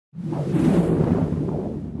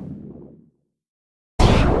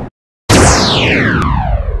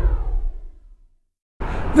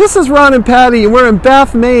This is Ron and Patty, and we're in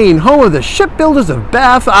Bath, Maine, home of the shipbuilders of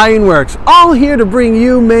Bath Ironworks, all here to bring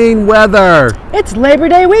you Maine weather. It's Labor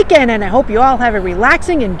Day weekend, and I hope you all have a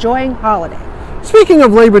relaxing, enjoying holiday. Speaking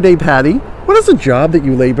of Labor Day, Patty, what is a job that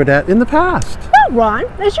you labored at in the past? Well, Ron,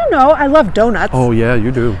 as you know, I love donuts. Oh yeah,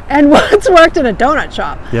 you do. And once worked in a donut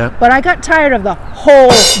shop. Yeah. But I got tired of the whole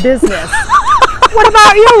business. What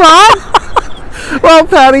about you, Ron? Well,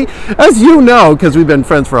 Patty, as you know, because we've been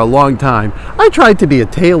friends for a long time, I tried to be a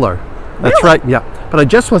tailor. That's Really? right, yeah. But I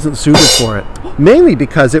just wasn't suited for it. Mainly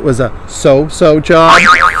because it was a so-so job.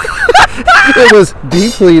 It was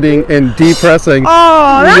depleting and depressing.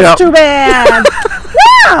 Oh, that's too bad.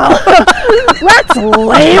 Well, let's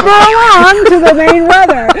labor along to the Maine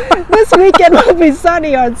weather. This weekend will be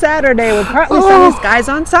sunny on Saturday with partly sunny skies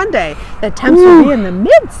on Sunday. The temps will be in the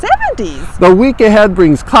mid-70s. The week ahead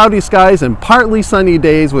brings cloudy skies and partly sunny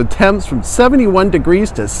days with temps from 71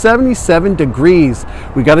 degrees to 77 degrees.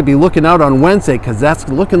 We got to be looking out on Wednesday because that's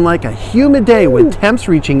looking like a humid day with temps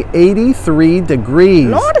reaching 83 degrees.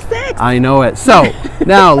 Lord of sakes. I know it. So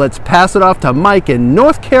now let's pass it off to Mike in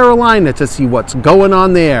North Carolina to see what's going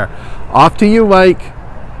on there. Off to you, Mike.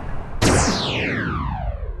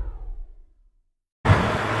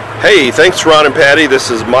 Hey, thanks Ron and Patty.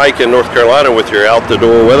 This is Mike in North Carolina with your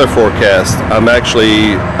out-the-door weather forecast. I'm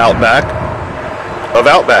actually out back of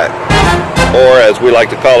Outback, or as we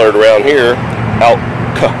like to call it around here,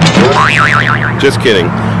 just kidding.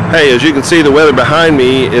 Hey, as you can see the weather behind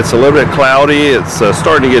me, it's a little bit cloudy. It's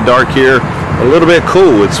starting to get dark here, a little bit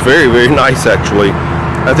cool. It's very, very nice actually.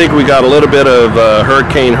 I think we got a little bit of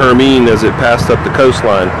Hurricane Hermine as it passed up the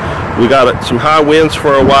coastline. We got some high winds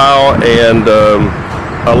for a while and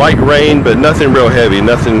a light rain, but nothing real heavy,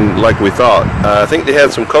 nothing like we thought. I think they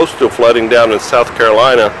had some coastal flooding down in South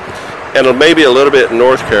Carolina and maybe a little bit in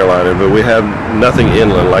North Carolina, but we have nothing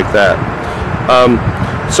inland like that.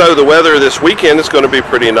 So the weather this weekend is going to be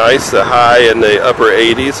pretty nice, the high in the upper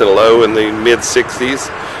 80s and low in the mid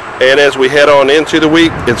 60s. And as we head on into the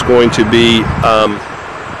week, it's going to be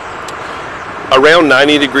around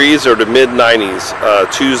 90 degrees or the mid 90s.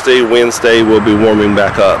 Tuesday, Wednesday will be warming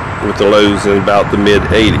back up with the lows in about the mid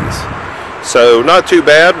 80s. So not too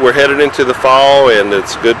bad. We're headed into the fall and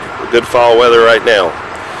it's good fall weather right now.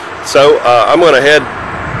 So I'm going to head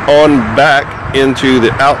on back into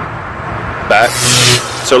the outback.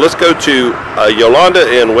 So let's go to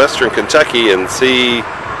Yolanda in Western Kentucky and see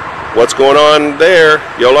what's going on there.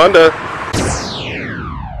 Yolanda.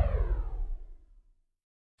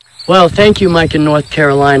 Well, thank you, Mike in North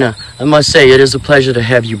Carolina. I must say, it is a pleasure to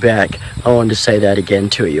have you back. I wanted to say that again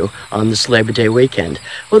to you on this Labor Day weekend.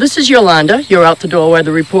 Well, this is Yolanda, your out-the-door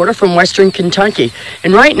weather reporter from Western Kentucky.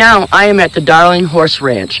 And right now, I am at the Darling Horse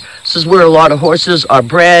Ranch. This is where a lot of horses are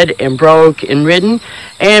bred and broke and ridden.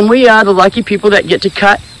 And we are the lucky people that get to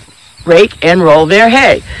cut, rake, and roll their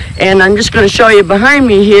hay. And I'm just going to show you behind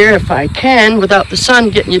me here, if I can, without the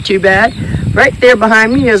sun getting you too bad. Right there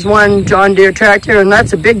behind me is one John Deere tractor, and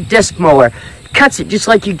that's a big disc mower. Cuts it just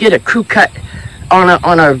like you get a crew cut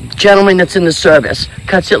on a gentleman that's in the service.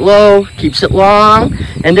 Cuts it low, keeps it long,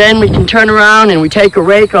 and then we can turn around and we take a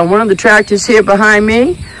rake on one of the tractors here behind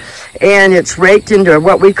me, and it's raked into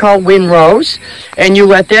what we call windrows, and you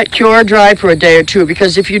let that cure dry for a day or two,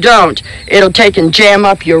 because if you don't, it'll take and jam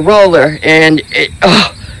up your roller, and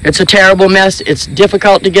it's a terrible mess. It's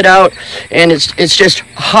difficult to get out, and it's just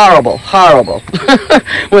horrible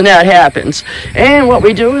when that happens. And what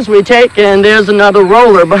we do is we take, and there's another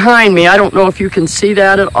roller behind me. I don't know if you can see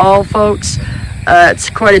that at all, folks. It's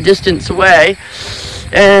quite a distance away.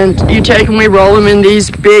 And you take them, we roll them in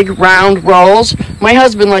these big round rolls. My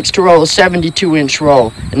husband likes to roll a 72-inch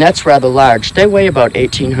roll, and that's rather large. They weigh about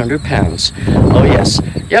 1,800 pounds. Oh, yes.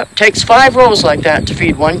 Yep, takes 5 rolls like that to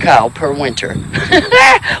feed 1 cow per winter.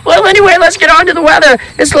 Well, anyway, let's get on to the weather.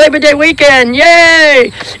 It's Labor Day weekend.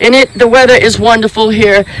 Yay! And the weather is wonderful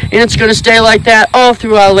here, and it's going to stay like that all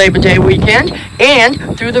through our Labor Day weekend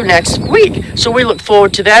and through the next week. So we look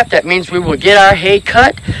forward to that. That means we will get our hay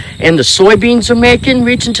cut, and the soybeans are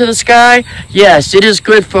reaching to the sky. Yes, it is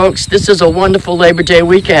good, folks. This is a wonderful Labor Day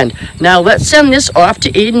weekend. Now let's send this off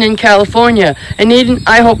to Eden in California. And Eden,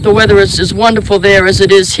 I hope the weather is as wonderful there as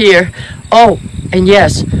it is here. Oh, and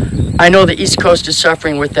yes, I know the East Coast is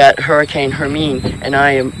suffering with that Hurricane Hermine, and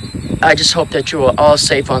I just hope that you are all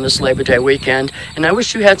safe on this Labor Day weekend, and I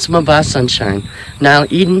wish you had some of our sunshine. Now,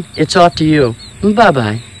 Eden, it's off to you.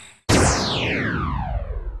 Bye-bye.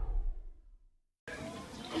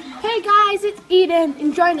 Hey guys, it's Eden,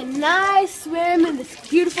 enjoying a nice swim in this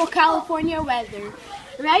beautiful California weather.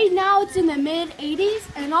 Right now it's in the mid-80s,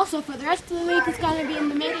 and also for the rest of the week it's going to be in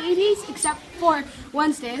the mid-80s, except for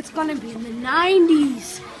Wednesday it's going to be in the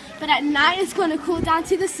 90s. But at night it's going to cool down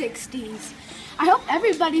to the 60s. I hope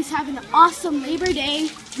everybody's having an awesome Labor Day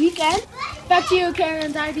weekend. Back to you, Karen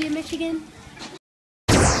and Darby in Michigan.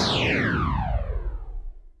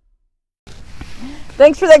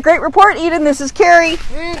 Thanks for that great report, Eden. This is Carrie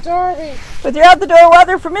And Darby. with your out-the-door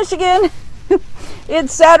weather from Michigan.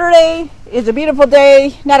 It's Saturday. It's a beautiful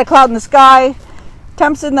day. Not a cloud in the sky.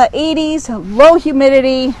 Temps in the 80s. Low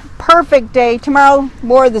humidity. Perfect day. Tomorrow,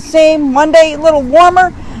 more of the same. Monday, a little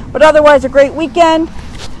warmer, but otherwise a great weekend.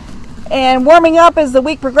 And warming up as the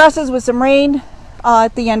week progresses with some rain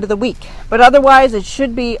at the end of the week. But otherwise, it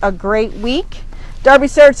should be a great week. Darby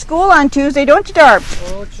starts school on Tuesday, don't you, Darb?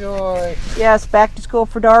 Oh, joy. Yes, back to school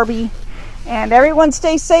for Darby. And everyone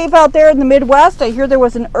stay safe out there in the Midwest. I hear there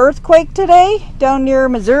was an earthquake today down near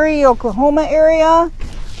Missouri, Oklahoma area.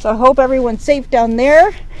 So I hope everyone's safe down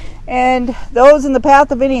there. And those in the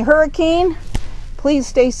path of any hurricane, please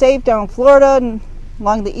stay safe down in Florida and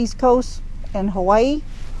along the East Coast and Hawaii.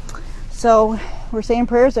 So we're saying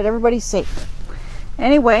prayers that everybody's safe.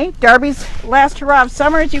 Anyway, Darby's last hurrah of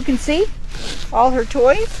summer, as you can see. All her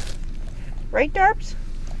toys. Right, Darbs?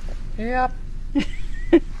 Yep.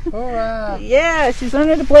 Hurrah. Yeah, she's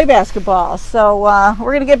learning to play basketball. So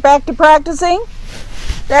we're going to get back to practicing.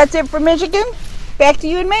 That's it from Michigan. Back to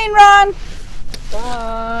you in Maine, Ron.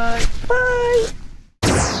 Bye. Bye.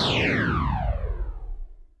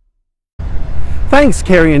 Thanks,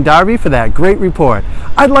 Carrie and Darby, for that great report.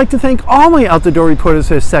 I'd like to thank all my Out the Door reporters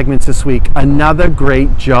for their segments this week. Another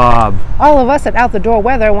great job. All of us at Out the Door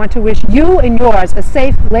Weather want to wish you and yours a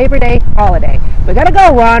safe Labor Day holiday. We gotta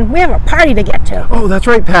go, Ron. We have a party to get to. Oh, that's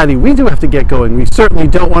right, Patty. We do have to get going. We certainly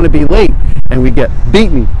don't want to be late, and we get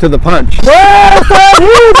beaten to the punch. Well, for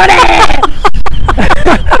you, buddy!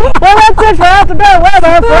 Well, that's it for Out the Door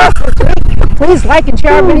Weather for us this week. Please like and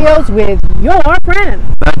share our videos with your friends.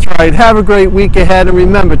 That's right. Have a great week ahead, and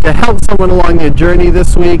remember to help someone along their journey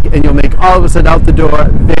this week, and you'll make all of us at Out the Door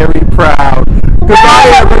very proud.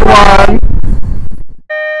 Goodbye, everyone.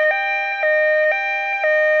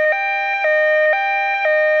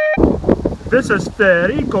 This is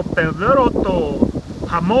Federico Pedroto,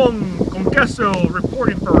 jamón con queso,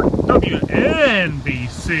 reporting for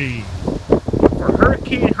WNBC for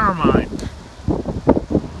Hurricane Hermine.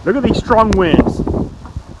 Look at these strong winds.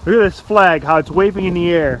 Look at this flag, how it's waving in the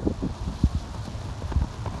air.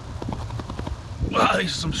 Wow, these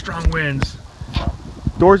are some strong winds.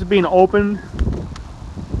 Doors are being opened.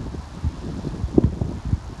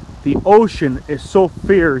 The ocean is so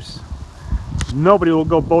fierce. Nobody will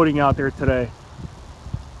go boating out there today.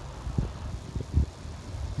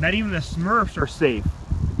 Not even the Smurfs are safe.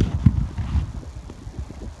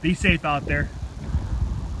 Be safe out there.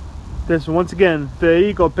 This once again,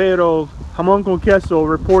 Federico Pedro, jamón con queso,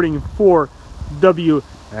 reporting for WNBC.